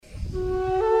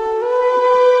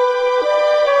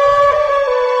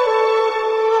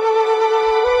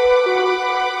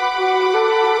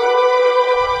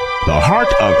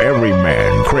Every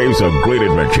man craves a great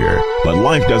adventure, but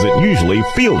life doesn't usually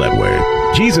feel that way.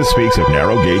 Jesus speaks of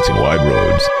narrow gates and wide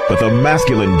roads, but the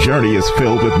masculine journey is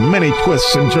filled with many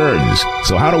twists and turns.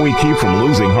 So how do we keep from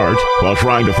losing heart while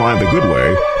trying to find the good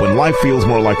way when life feels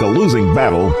more like a losing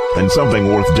battle than something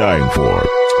worth dying for?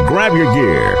 Grab your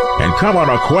gear and come on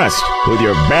a quest with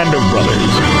your band of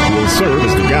brothers who will serve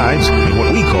as the guides in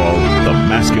what we call the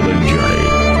masculine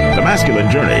journey. The masculine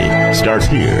journey starts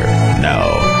here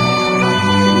now.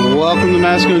 Welcome to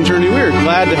Masculine Journey. We are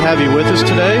glad to have you with us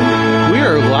today. We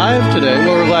are live today.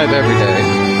 Well, we're live every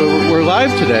day, but we're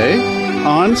live today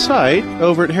on site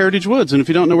over at Heritage Woods. And if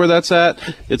you don't know where that's at,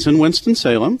 it's in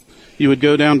Winston-Salem. You would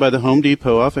go down by the Home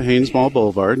Depot off of Haynes Mall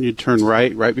Boulevard, and you'd turn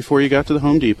right before you got to the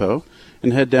Home Depot,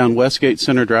 and head down Westgate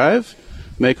Center Drive,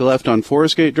 make a left on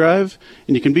Forest Gate Drive,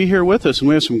 and you can be here with us. And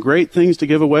we have some great things to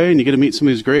give away, and you get to meet some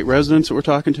of these great residents that we're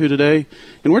talking to today.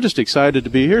 And we're just excited to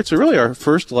be here. It's really our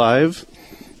first live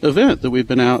event that we've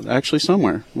been out actually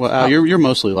somewhere. Well, Al, you're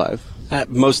mostly live.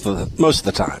 Most of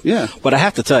the time. Yeah. But I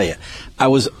have to tell you, I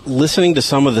was listening to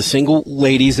some of the single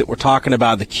ladies that were talking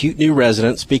about the cute new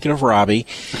resident, speaking of Robbie,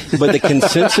 but the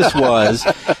consensus was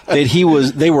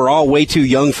that they were all way too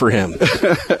young for him.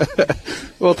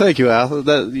 Well, thank you, Al.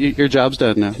 Your job's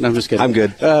done now. No, I'm just kidding. I'm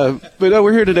good. But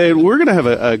we're here today, and we're going to have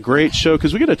a great show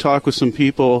because we get to talk with some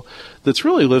people that's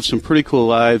really lived some pretty cool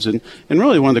lives. And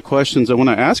really one of the questions I want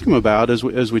to ask them about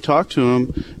as we talk to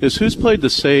them is who's played the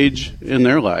sage in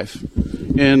their life.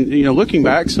 And, looking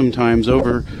back sometimes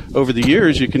over the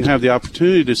years, you can have the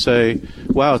opportunity to say,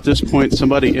 wow, at this point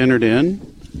somebody entered in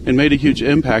and made a huge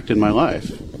impact in my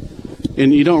life.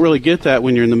 And you don't really get that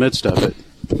when you're in the midst of it.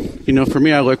 For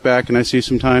me, I look back and I see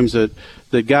sometimes that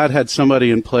God had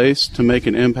somebody in place to make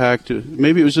an impact.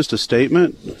 Maybe it was just a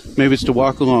statement. Maybe it's to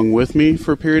walk along with me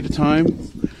for a period of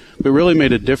time. But really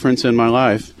made a difference in my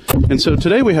life. And so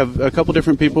today we have a couple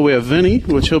different people. We have Vinny,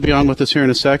 which he'll be on with us here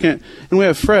in a second. And we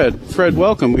have Fred. Fred,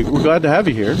 welcome. We're glad to have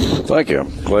you here. Thank you.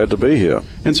 Glad to be here.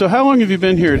 And so how long have you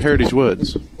been here at Heritage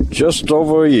Woods? Just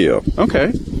over a year. Okay.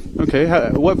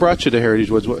 What brought you to Heritage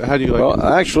Woods? How do you like it? Well,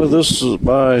 actually, this is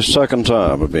my second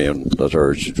time of being at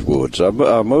Heritage Woods. I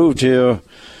moved here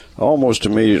almost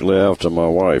immediately after my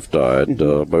wife died,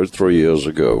 about 3 years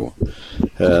ago.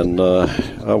 And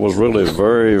I was really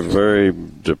very, very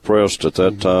depressed at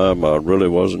that time. I really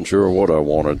wasn't sure what I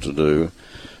wanted to do.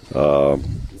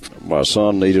 My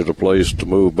son needed a place to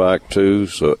move back to,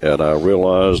 and I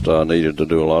realized I needed to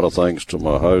do a lot of things to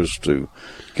my house to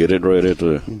get it ready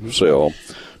to sell.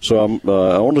 So I'm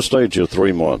on the stage here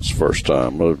 3 months, first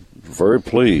time. I'm very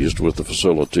pleased with the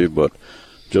facility, but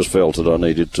just felt that I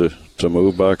needed to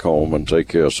move back home and take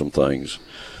care of some things.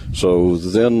 So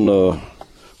then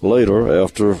later,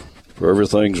 after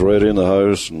everything's ready in the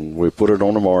house and we put it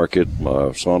on the market,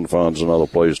 my son finds another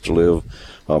place to live,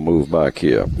 I move back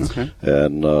here. Okay.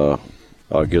 And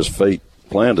I guess fate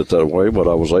planned it that way, but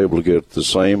I was able to get the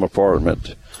same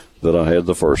apartment that I had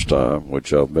the first time,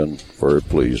 which I've been very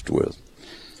pleased with.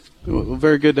 Well,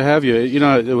 very good to have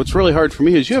you. What's really hard for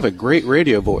me is you have a great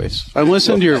radio voice. I'm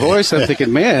listening to your voice, I'm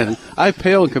thinking, man, I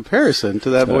pale in comparison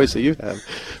to that voice that you have.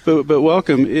 But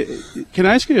welcome. Can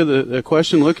I ask you the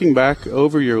question, looking back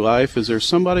over your life, is there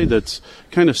somebody that's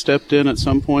kind of stepped in at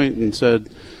some point and said,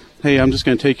 hey, I'm just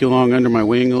going to take you along under my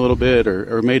wing a little bit,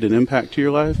 or made an impact to your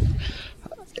life?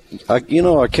 I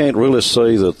can't really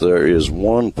say that there is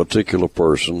one particular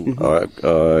person. Mm-hmm.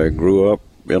 I grew up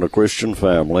in a Christian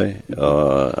family.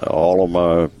 All of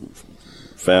my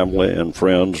family and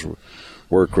friends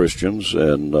were Christians,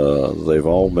 and they've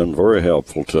all been very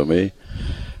helpful to me.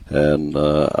 And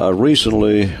I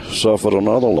recently suffered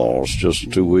another loss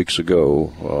just 2 weeks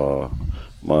ago.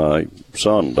 My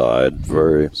son died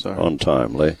very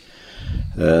untimely.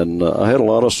 And I had a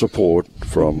lot of support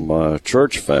from my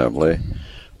church family.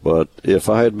 But if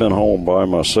I had been home by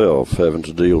myself having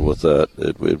to deal with that,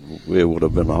 it would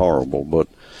have been horrible. But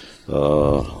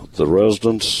the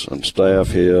residents and staff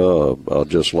here are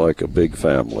just like a big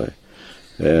family,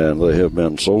 and they have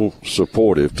been so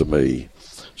supportive to me.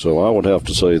 So I would have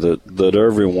to say that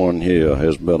everyone here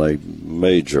has been a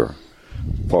major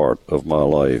part of my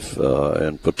life,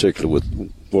 and particularly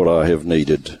with what I have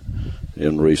needed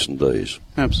in recent days.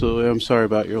 Absolutely. I'm sorry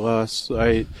about your loss.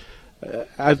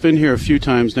 I've been here a few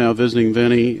times now visiting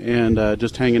Vinny and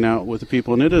just hanging out with the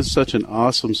people, and it is such an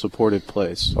awesome, supportive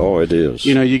place. Oh, it is.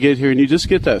 You get here and you just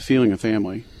get that feeling of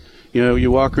family.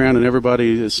 You walk around and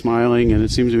everybody is smiling and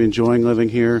it seems to be enjoying living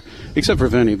here, except for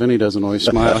Vinny. Vinny doesn't always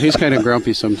smile. He's kind of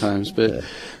grumpy sometimes. But,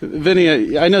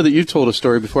 Vinny, I know that you've told a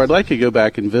story before. I'd like to go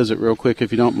back and visit real quick,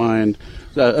 if you don't mind,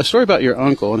 a story about your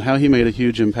uncle and how he made a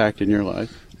huge impact in your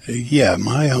life. Yeah,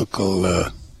 my uncle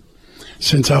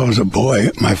since I was a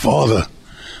boy, my father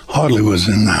hardly was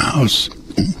in the house.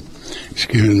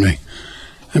 Excuse me.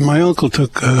 And my uncle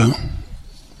took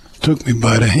me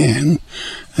by the hand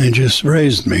and just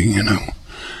raised me, you know.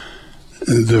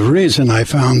 The reason I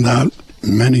found out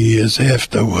many years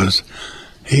after was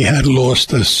he had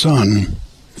lost a son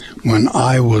when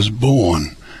I was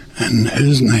born, and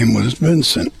his name was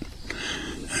Vincent.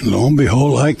 And lo and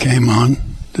behold, I came on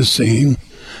the scene,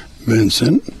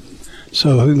 Vincent.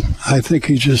 So I think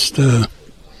he just,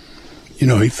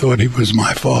 he thought he was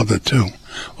my father too,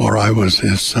 or I was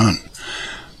his son.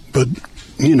 But,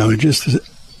 just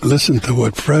listen to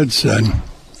what Fred said.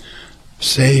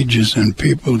 Sages and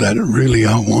people that really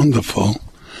are wonderful.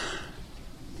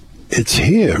 It's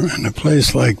here in a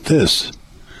place like this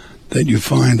that you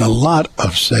find a lot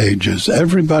of sages.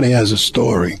 Everybody has a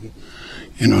story.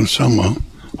 Some are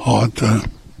hard to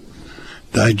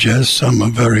digest, some are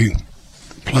very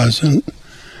pleasant,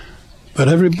 but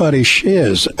everybody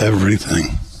shares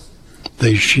everything.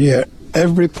 They share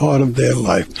every part of their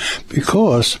life,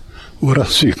 because what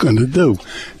else are you going to do?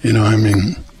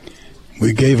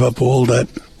 We gave up all that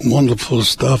wonderful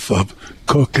stuff of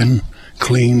cooking,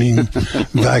 cleaning,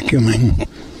 vacuuming,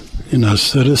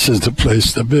 so this is the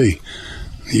place to be.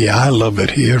 Yeah, I love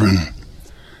it here,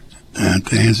 and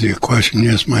to answer your question,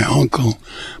 yes, my uncle,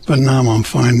 but now I'm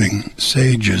finding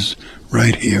sages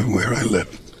right here where I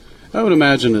live. I would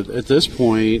imagine at this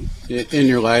point in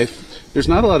your life, there's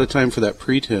not a lot of time for that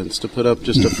pretense to put up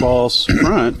just a false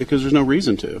front, because there's no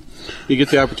reason to. You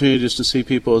get the opportunity just to see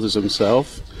people as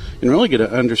themselves and really get to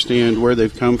understand where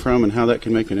they've come from and how that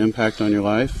can make an impact on your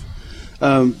life.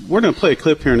 We're going to play a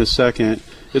clip here in a second.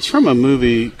 It's from a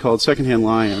movie called Secondhand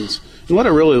Lions. And what I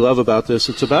really love about this,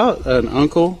 it's about an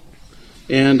uncle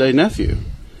and a nephew,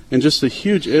 and just the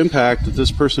huge impact that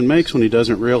this person makes when he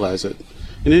doesn't realize it.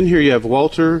 And in here you have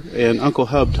Walter and Uncle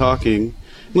Hub talking.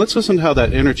 And let's listen to how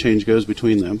that interchange goes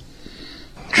between them.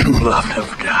 True love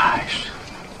never dies.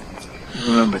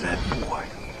 Remember that, boy.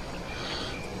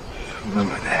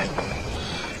 Remember that.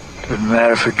 Doesn't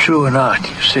matter if it's true or not,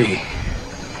 you see.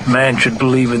 Man should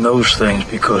believe in those things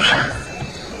because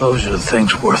those are the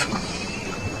things worth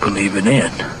believing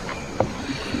in.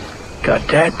 Got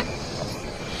that?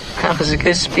 That was a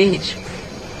good speech.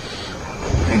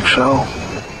 Think so?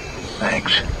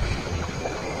 Thanks.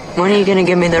 When are you going to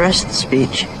give me the rest of the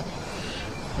speech?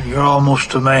 You're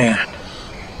almost a man.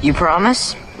 You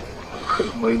promise?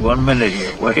 Wait 1 minute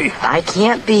here, wait. I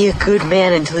can't be a good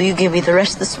man until you give me the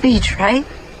rest of the speech, right?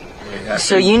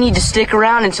 So you need to stick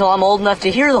around until I'm old enough to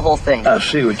hear the whole thing. I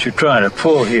see what you're trying to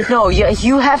pull here. No,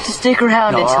 you have to stick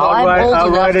around until I'm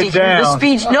old enough to hear the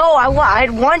speech. No, I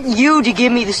want you to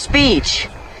give me the speech.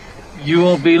 You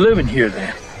won't be living here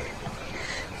then.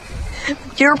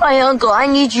 You're my uncle. I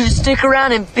need you to stick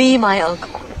around and be my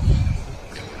uncle.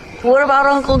 What about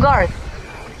Uncle Garth?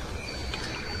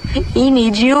 He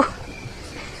needs you.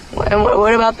 And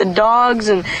what about the dogs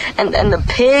and the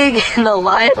pig and the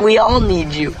lion? We all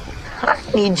need you. I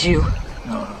need you.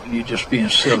 No, you're just being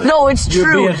silly. No, it's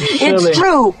true. It's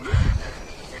true.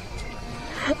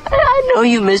 I know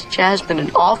you miss Jasmine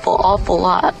an awful, awful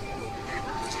lot.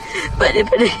 But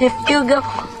if you go,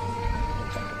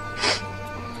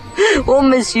 we'll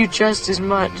miss you just as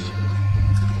much.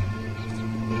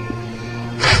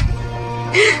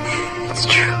 It's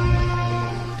true.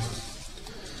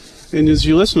 And as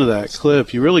you listen to that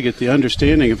clip, you really get the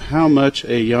understanding of how much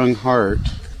a young heart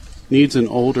needs an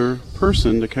older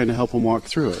person to kind of help them walk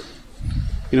through it.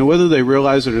 Whether they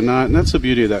realize it or not, and that's the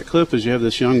beauty of that clip, is you have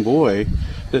this young boy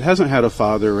that hasn't had a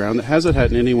father around, that hasn't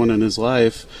had anyone in his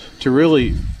life to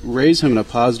really raise him in a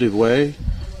positive way.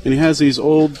 And he has these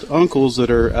old uncles that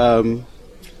are the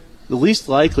least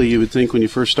likely, you would think, when you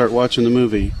first start watching the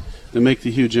movie, that make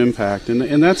the huge impact.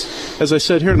 And that's, as I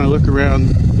said here, and I look around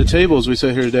the tables we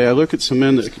sit here today, I look at some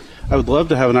men that I would love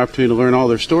to have an opportunity to learn all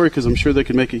their story, because I'm sure they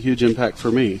can make a huge impact for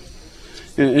me.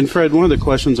 And Fred, one of the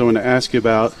questions I want to ask you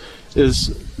about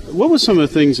is, what was some of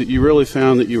the things that you really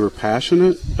found that you were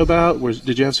passionate about?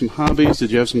 Did you have some hobbies?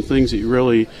 Did you have some things that you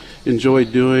really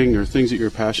enjoyed doing, or things that you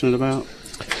were passionate about?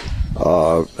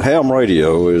 Ham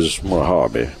radio is my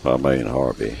hobby, my main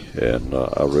hobby, and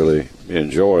I really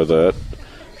enjoy that.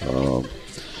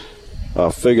 I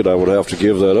figured I would have to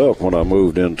give that up when I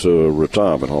moved into a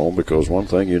retirement home, because one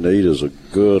thing you need is a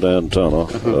good antenna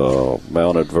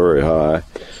mounted very high.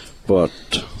 But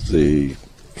the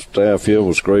staff here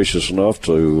was gracious enough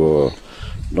to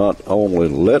not only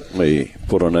let me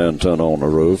put an antenna on the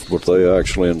roof, but they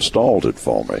actually installed it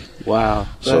for me. Wow,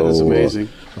 that is amazing.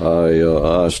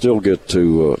 I still get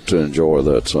to enjoy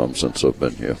that some since I've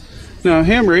been here. Now,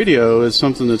 ham radio is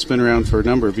something that's been around for a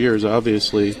number of years,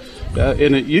 obviously.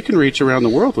 you can reach around the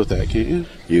world with that, can't you?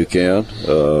 You can.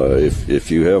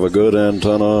 If you have a good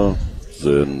antenna,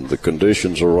 then the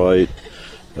conditions are right.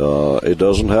 It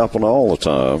doesn't happen all the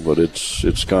time, but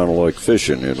it's kind of like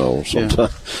fishing, you know.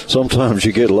 Sometimes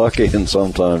you get lucky and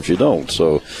sometimes you don't.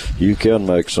 So you can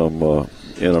make some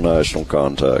international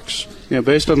contacts. Yeah,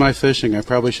 based on my fishing, I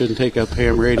probably shouldn't take up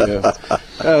ham radio.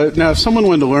 Now, if someone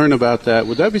wanted to learn about that,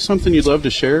 would that be something you'd love to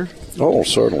share? Oh,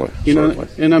 certainly. You know,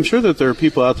 and I'm sure that there are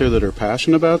people out there that are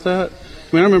passionate about that.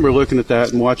 I mean, I remember looking at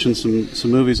that and watching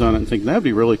some movies on it and thinking that'd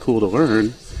be really cool to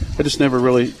learn. I just never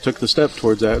really took the step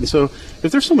towards that. And so,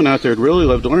 if there's someone out there who'd really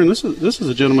love to learn, this is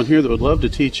a gentleman here that would love to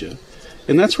teach you.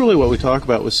 And that's really what we talk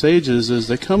about with sages: is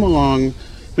they come along.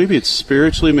 Maybe it's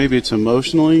spiritually, maybe it's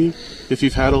emotionally. If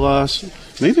you've had a loss,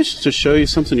 maybe it's to show you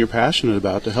something you're passionate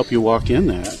about to help you walk in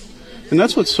that. And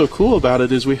that's what's so cool about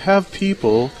it is we have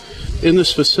people in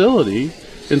this facility,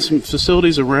 in some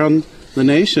facilities around the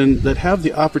nation, that have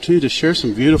the opportunity to share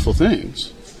some beautiful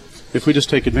things if we just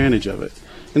take advantage of it.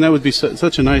 And that would be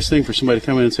such a nice thing for somebody to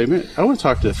come in and say, man, I want to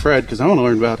talk to Fred because I want to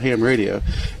learn about ham radio.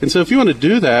 And so if you want to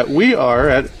do that, we are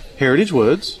at Heritage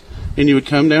Woods, and you would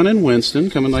come down in Winston,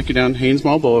 coming like you're down Haynes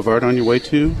Mall Boulevard on your way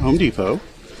to Home Depot.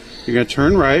 You're going to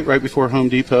turn right before Home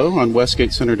Depot on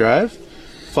Westgate Center Drive.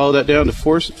 Follow that down to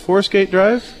Forest Gate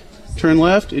Drive. Turn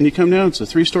left, and you come down. It's a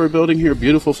 3-story building here,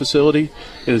 beautiful facility,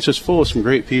 and it's just full of some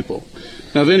great people.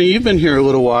 Now, Vinny, you've been here a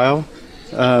little while.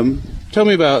 Tell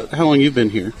me about how long you've been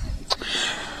here.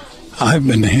 I've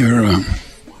been here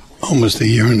almost a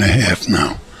year and a half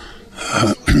now.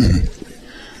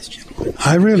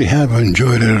 I really have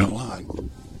enjoyed it a lot.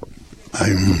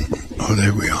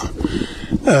 There we are.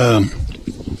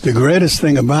 The greatest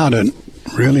thing about it,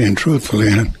 really and truthfully,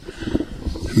 and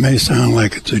it may sound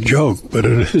like it's a joke, but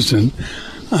it isn't.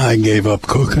 I gave up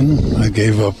cooking. I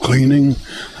gave up cleaning.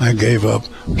 I gave up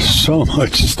so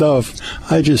much stuff.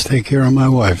 I just take care of my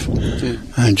wife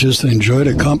and just enjoy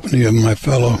the company of my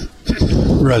fellow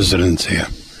residents here.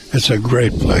 It's a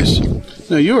great place.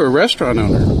 Now, you were a restaurant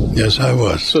owner. Yes, I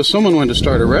was. So if someone wanted to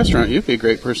start a restaurant, you'd be a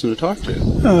great person to talk to.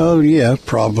 Oh, yeah,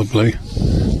 probably.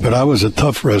 But I was a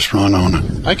tough restaurant owner.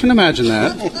 I can imagine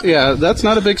that. Yeah, that's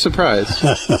not a big surprise.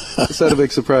 It's not a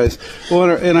big surprise.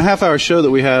 Well, in a half-hour show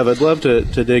that we have, I'd love to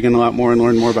dig in a lot more and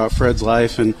learn more about Fred's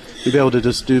life and be able to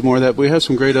just do more of that. But we have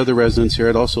some great other residents here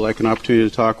I'd also like an opportunity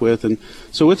to talk with. And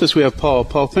so with us, we have Paul.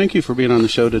 Paul, thank you for being on the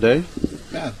show today.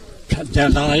 Yeah.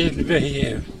 Delighted to be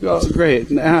here. Oh,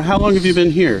 great. How long have you been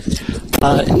here?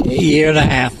 A year and a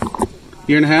half.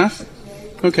 Year and a half?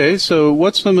 Okay, so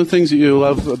what's some of the things that you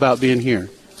love about being here?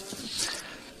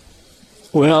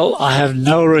 Well, I have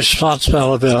no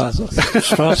responsibilities.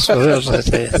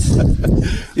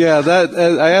 Yeah,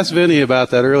 I asked Vinny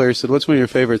about that earlier. He said, what's one of your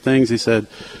favorite things? He said,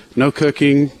 no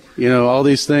cooking, all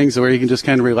these things where you can just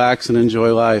kind of relax and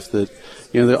enjoy life. That,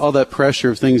 all that pressure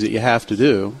of things that you have to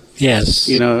do. Yes.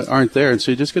 Aren't there. And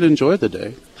so you just get to enjoy the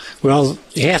day. Well,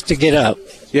 you have to get up.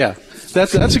 Yeah.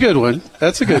 That's a good one.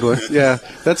 That's a good one. Yeah.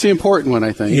 That's the important one,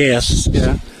 I think. Yes.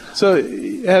 Yeah. So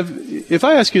if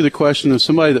I ask you the question of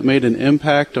somebody that made an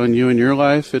impact on you in your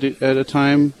life at a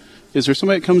time, is there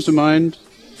somebody that comes to mind?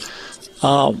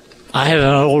 I had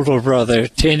an older brother,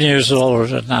 10 years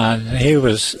older than I, and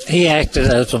he acted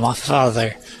as my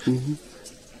father. Mm-hmm.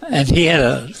 And he had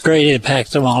a great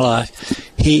impact on my life.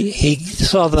 He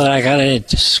saw that I got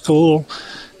into school,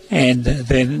 and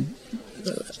then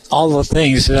all the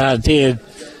things that I did,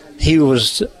 he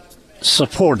was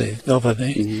supportive of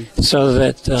me. Mm-hmm. So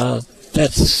that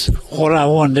that's what I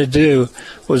wanted to do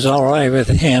was all right with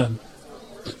him.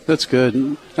 That's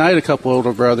good. I had a couple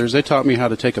older brothers. They taught me how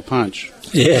to take a punch.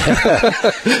 Yeah.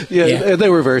 Yeah, they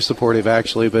were very supportive,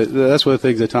 actually, but that's one of the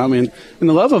things they taught me. And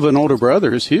the love of an older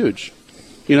brother is huge.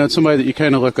 It's somebody that you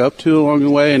kind of look up to along the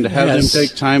way, and to have them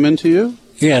take time into you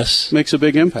makes a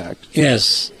big impact.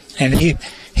 Yes. And he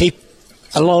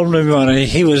loaned me money.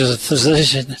 He was a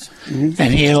physician, mm-hmm.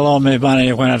 and he loaned me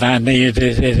money when I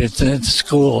needed it in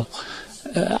school.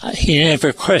 He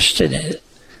never questioned it.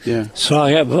 Yeah. So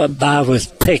I got by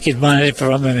with taking money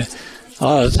from him a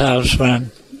lot of times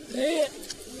when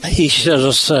he should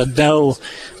have said no,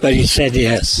 but he said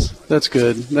yes. That's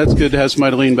good. That's good to have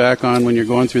somebody to lean back on when you're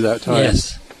going through that time.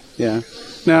 Yes. Yeah.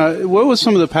 Now, what was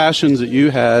some of the passions that you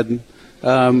had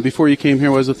before you came here?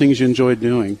 What was the things you enjoyed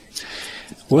doing?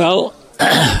 Well,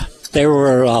 there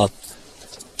were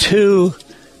 2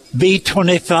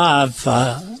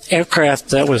 B-25 aircraft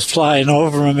that was flying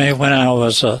over me when I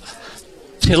was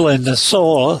tilling the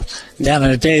soil down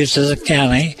in Davidson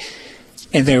County,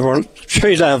 and they were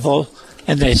tree level,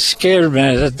 and they scared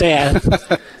me to death.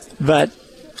 But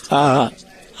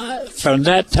from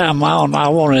that time on, I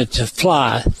wanted to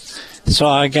fly, So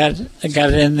I got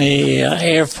in the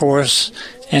Air Force,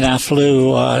 and I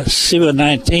flew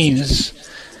C-119s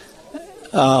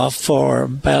for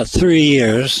about 3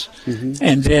 years.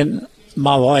 And then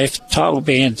my wife talked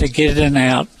me into getting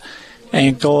out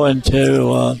and going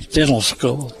to dental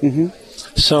school.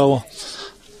 So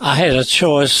I had a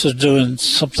choice of doing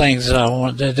some things that I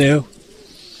wanted to do.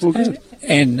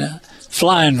 And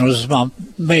flying was my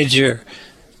major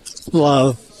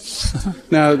love.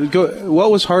 Now,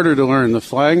 what was harder to learn, the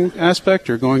flying aspect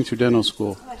or going through dental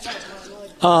school?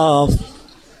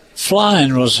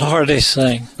 Flying was the hardest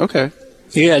thing. Okay.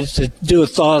 You had to do a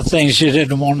lot of things you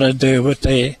didn't want to do, but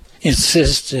they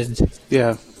insisted.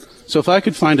 Yeah. So if I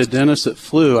could find a dentist that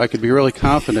flew, I could be really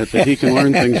confident that he can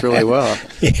learn things really well.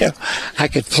 Yeah, I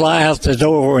could fly out the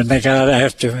door when they got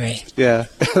after me. Yeah,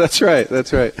 that's right.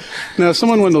 That's right. Now, if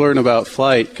someone wanted to learn about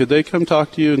flight, could they come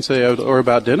talk to you and say, or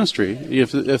about dentistry?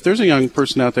 If there's a young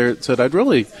person out there that said, I'd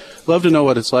really love to know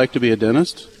what it's like to be a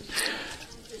dentist,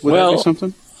 would that be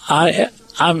something?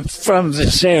 I'm from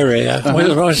this area,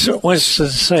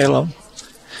 Winston-Salem,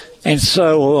 and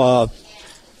so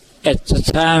at the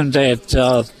time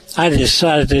that I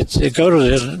decided to go to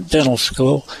the dental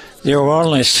school, there were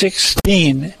only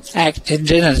 16 active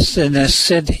dentists in this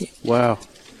city. Wow.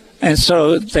 And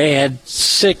so they had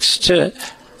 6 to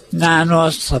 9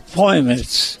 months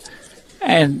appointments.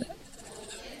 And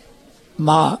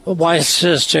my wife's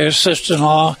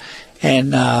sister-in-law,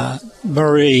 and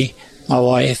Marie, my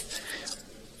wife,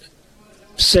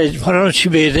 said, why don't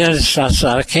you be a dentist? I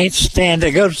said, I can't stand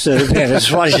to go to the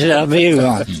dentist. Why should I be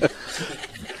one?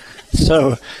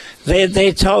 So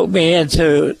they talked me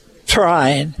into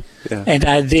trying, and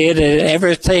I did, and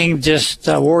everything just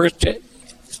worked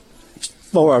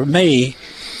for me.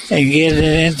 And getting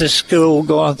into school,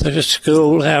 going through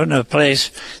school, having a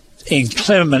place in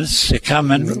Clements to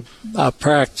come and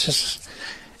practice.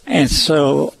 And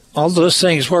so all those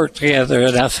things worked together,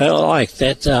 and I felt like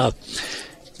that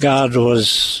God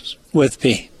was with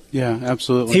me. Yeah,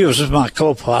 absolutely. He was my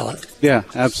co-pilot. Yeah,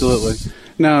 absolutely.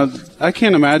 Now, I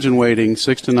can't imagine waiting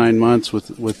 6 to 9 months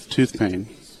with tooth pain.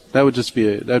 That would just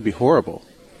that'd be horrible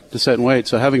to sit and wait.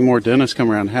 So having more dentists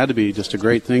come around had to be just a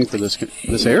great thing for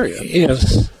this area.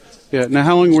 Yes. Yeah. Now,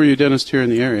 how long were you a dentist here in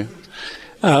the area?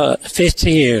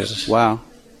 50 years. Wow.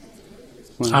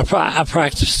 I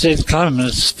practiced in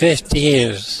Clements 50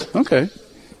 years. Okay.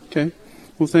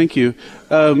 Well, thank you.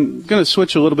 I'm going to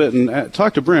switch a little bit and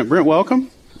talk to Brent. Brent,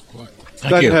 welcome.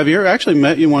 Glad to have you here. I actually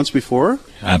met you once before.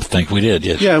 I think we did,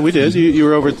 yes. Yeah, we did. You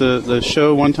were over at the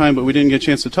show one time, but we didn't get a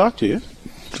chance to talk to you.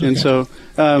 Okay. And so,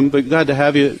 but glad to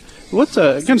have you. I'm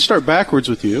going to start backwards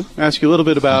with you. Ask you a little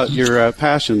bit about your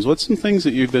passions. What's some things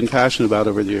that you've been passionate about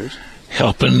over the years?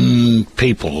 Helping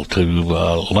people to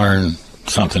learn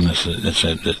something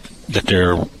that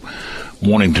they're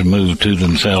wanting to move to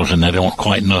themselves and they don't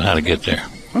quite know how to get there.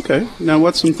 Okay. Now,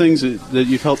 what's some things that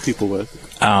you've helped people with?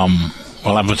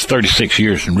 Well, I was 36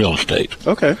 years in real estate.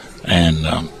 Okay. And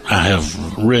I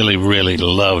have really, really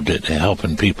loved it,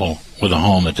 helping people with a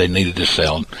home that they needed to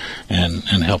sell and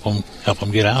help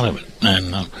them get out of it.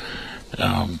 And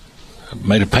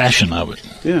made a passion of it.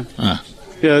 Yeah.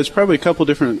 Yeah, it's probably a couple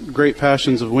different great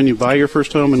passions of when you buy your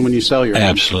first home and when you sell your home.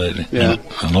 Absolutely. Yeah.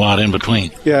 And a lot in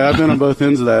between. Yeah, I've been on both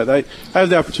ends of that. I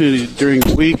have the opportunity during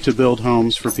the week to build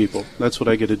homes for people. That's what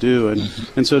I get to do.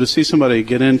 And so to see somebody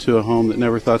get into a home that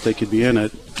never thought they could be in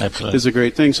it is a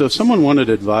great thing. So if someone wanted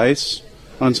advice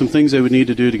on some things they would need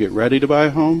to do to get ready to buy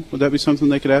a home, would that be something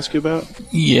they could ask you about?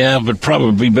 Yeah, but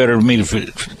probably be better for me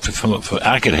if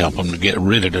I could help them to get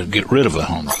rid of a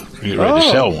home, get ready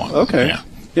to sell one. Okay.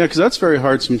 Yeah, because that's very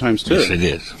hard sometimes, too. Yes, it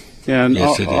is. Yeah, and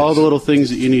all the little things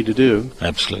that you need to do.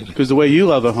 Absolutely. Because the way you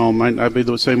love a home might not be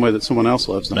the same way that someone else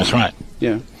loves them. That's right.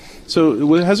 Yeah.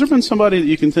 So has there been somebody that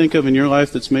you can think of in your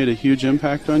life that's made a huge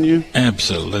impact on you?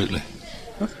 Absolutely.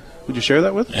 Would you share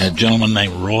that with us? A gentleman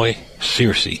named Roy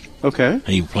Searcy. Okay.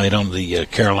 He played on the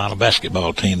Carolina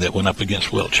basketball team that went up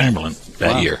against Wilt Chamberlain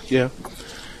that year. Yeah.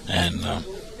 And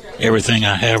everything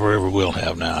I have or ever will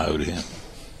have now I owe to him.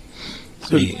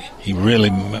 He really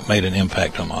made an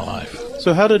impact on my life.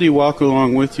 So how did he walk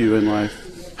along with you in life?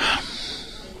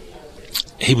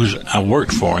 I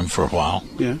worked for him for a while.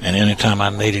 Yeah. And anytime I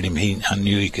needed him, I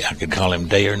knew I could call him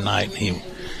day or night.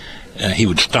 He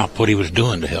would stop what he was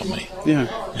doing to help me. Yeah.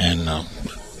 And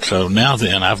so now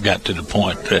then I've got to the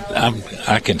point that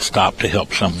I can stop to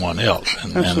help someone else.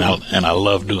 And I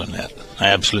love doing that. I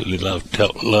absolutely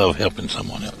love helping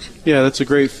someone else. Yeah, that's a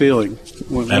great feeling.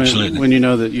 Absolutely. When you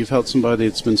know that you've helped somebody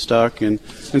that's been stuck, and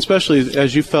especially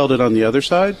as you felt it on the other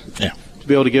side, yeah, to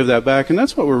be able to give that back. And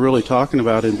that's what we're really talking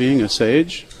about in being a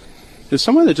sage, is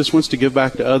someone that just wants to give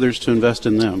back to others to invest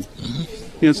in them.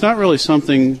 It's not really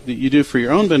something that you do for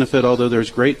your own benefit, although there's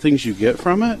great things you get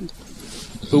from it.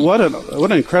 But what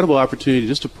an incredible opportunity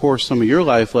just to pour some of your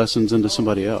life lessons into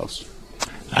somebody else.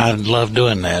 I love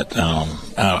doing that.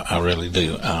 I really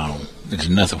do. There's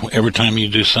nothing. Every time you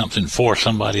do something for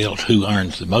somebody else, who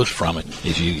earns the most from it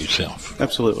is you yourself.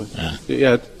 Absolutely.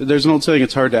 Yeah. There's an old saying: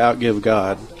 it's hard to outgive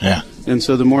God. Yeah. And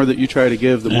so the more that you try to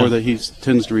give, the more that He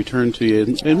tends to return to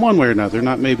you in one way or another.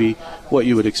 Not maybe what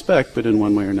you would expect, but in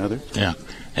one way or another. Yeah.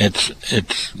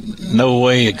 It's no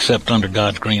way except under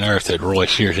God's green earth that Roy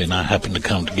Searcy and I happened to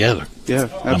come together. Yeah,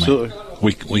 absolutely. I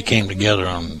mean, we came together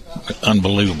on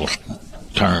unbelievable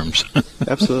terms.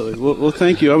 Absolutely. Well,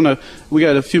 thank you. We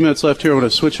got a few minutes left here. I want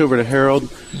to switch over to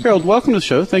Harold. Harold, welcome to the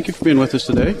show. Thank you for being with us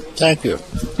today. Thank you.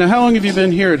 Now, how long have you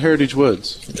been here at Heritage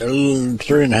Woods?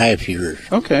 3.5 years.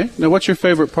 Okay. Now, what's your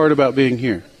favorite part about being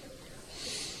here?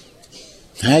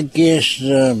 I guess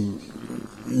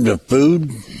the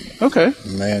food. Okay.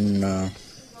 And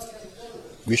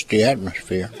just the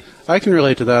atmosphere. I can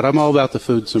relate to that. I'm all about the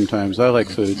food sometimes. I like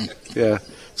food. Yeah.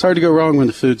 It's hard to go wrong when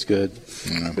the food's good.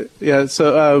 Yeah.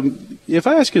 So if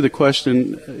I ask you the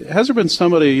question, has there been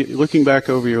somebody looking back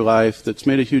over your life that's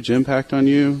made a huge impact on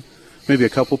you? Maybe a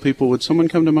couple people. Would someone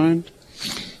come to mind?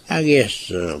 I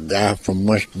guess a guy from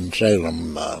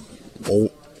Winston-Salem,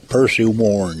 Percy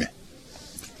Warren.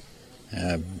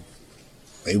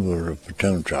 He was a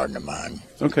platoon sergeant of mine.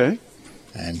 Okay.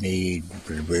 And he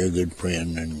was a very good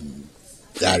friend and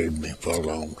guided me for a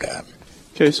long time.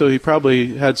 Okay, so he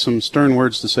probably had some stern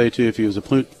words to say to you if he was a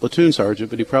platoon sergeant,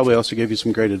 but he probably also gave you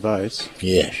some great advice.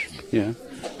 Yes. Yeah.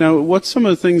 Now, what's some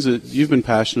of the things that you've been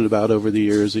passionate about over the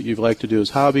years that you've liked to do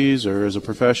as hobbies or as a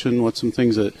profession? What's some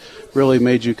things that really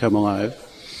made you come alive?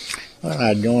 Well,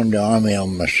 I joined the Army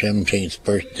on my 17th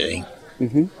birthday.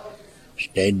 Mm-hmm.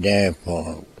 Stayed there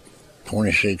for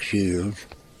 26 years.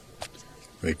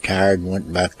 Retired,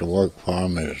 went back to work for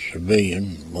him as a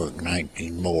civilian, worked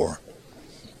 19 more.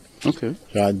 Okay.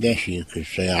 So I guess you could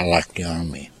say I like the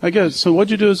Army. I guess. So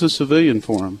what'd you do as a civilian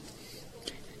for him?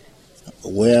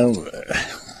 Well...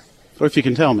 or if you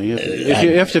can tell me. If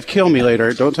you have to kill me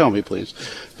later, don't tell me, please.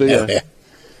 But yeah.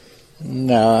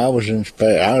 No, I was a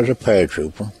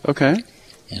paratrooper. Okay.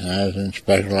 And I was in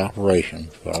special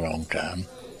operations for a long time.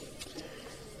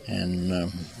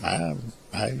 And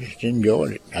I just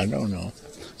enjoyed it. I don't know.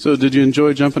 So did you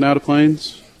enjoy jumping out of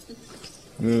planes?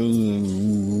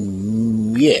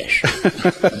 Yes.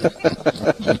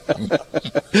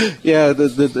 Yeah,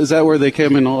 is that where they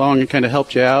came in along and kind of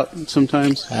helped you out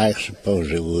sometimes? I suppose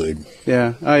they would.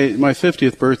 Yeah, my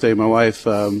 50th birthday, my wife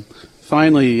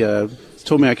finally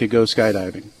told me I could go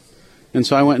skydiving. And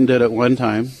so I went and did it one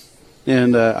time.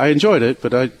 And I enjoyed it,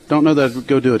 but I don't know that I'd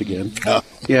go do it again. Oh.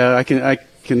 Yeah, I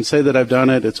can say that I've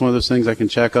done it. It's one of those things I can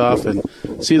check off and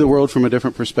see the world from a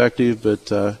different perspective,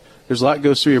 but there's a lot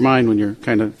goes through your mind when you're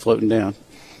kind of floating down.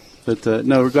 But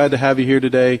no, we're glad to have you here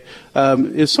today.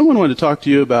 If someone wanted to talk to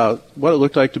you about what it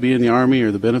looked like to be in the Army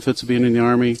or the benefits of being in the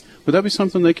Army, would that be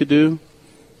something they could do?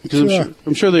 Because sure.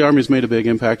 I'm sure the Army's made a big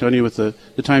impact on you with the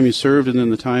time you served and then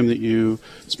the time that you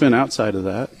spent outside of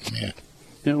that. Yeah.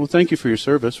 Yeah. Well, thank you for your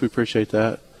service. We appreciate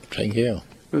that. Thank you.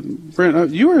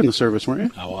 Brent, you were in the service, weren't you?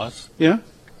 I was. Yeah.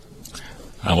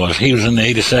 I was. He was in the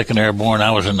 82nd Airborne.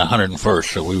 I was in the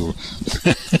 101st. So we were.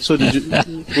 So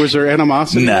was there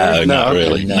animosity? No, not okay.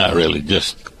 really. No. Not really.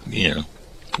 Just,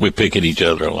 we pick at each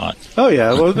other a lot. Oh,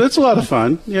 yeah. Well, that's a lot of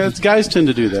fun. Yeah, guys tend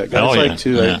to do that. Guys like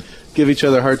to give each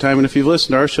other a hard time. And if you've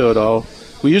listened to our show at all,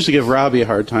 we usually give Robbie a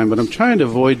hard time, but I'm trying to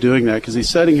avoid doing that because he's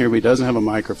sitting here, but he doesn't have a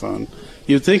microphone.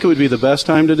 You'd think it would be the best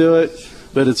time to do it,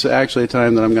 but it's actually a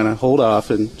time that I'm going to hold off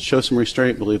and show some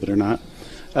restraint, believe it or not.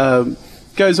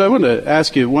 Guys, I want to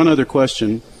ask you one other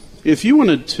question. If you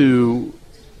wanted to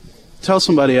tell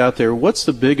somebody out there what's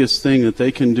the biggest thing that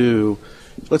they can do,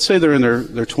 let's say they're in their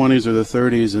 20s or their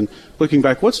 30s, and looking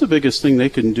back, what's the biggest thing they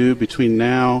can do between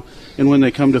now and when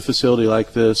they come to a facility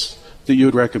like this that you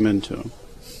would recommend to them?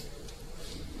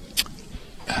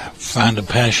 Find a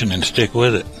passion and stick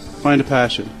with it. Find a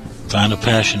passion. Find a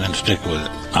passion and stick with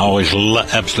it. I always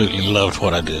absolutely loved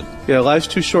what I did. Yeah, life's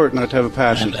too short not to have a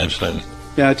passion. Absolutely.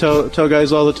 Yeah, I tell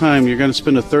guys all the time, you're going to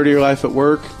spend a third of your life at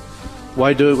work.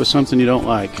 Why do it with something you don't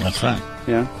like? That's right.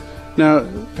 Yeah. Now,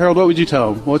 Harold, what would you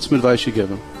tell them? What's some advice you give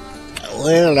them?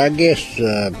 Well, I guess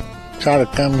try to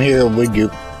come here with you,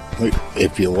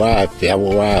 if you have a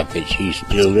wife, if she's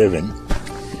still living,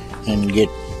 and get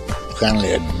kind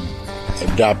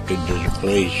of adopted to the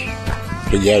place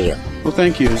together. Well,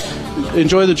 thank you.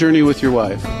 Enjoy the journey with your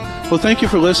wife. Well, thank you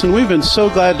for listening. We've been so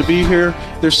glad to be here.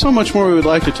 There's so much more we would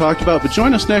like to talk about, but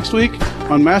join us next week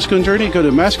on Masculine Journey. Go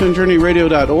to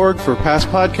masculinejourneyradio.org for past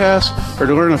podcasts or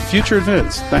to learn of future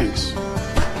events. Thanks.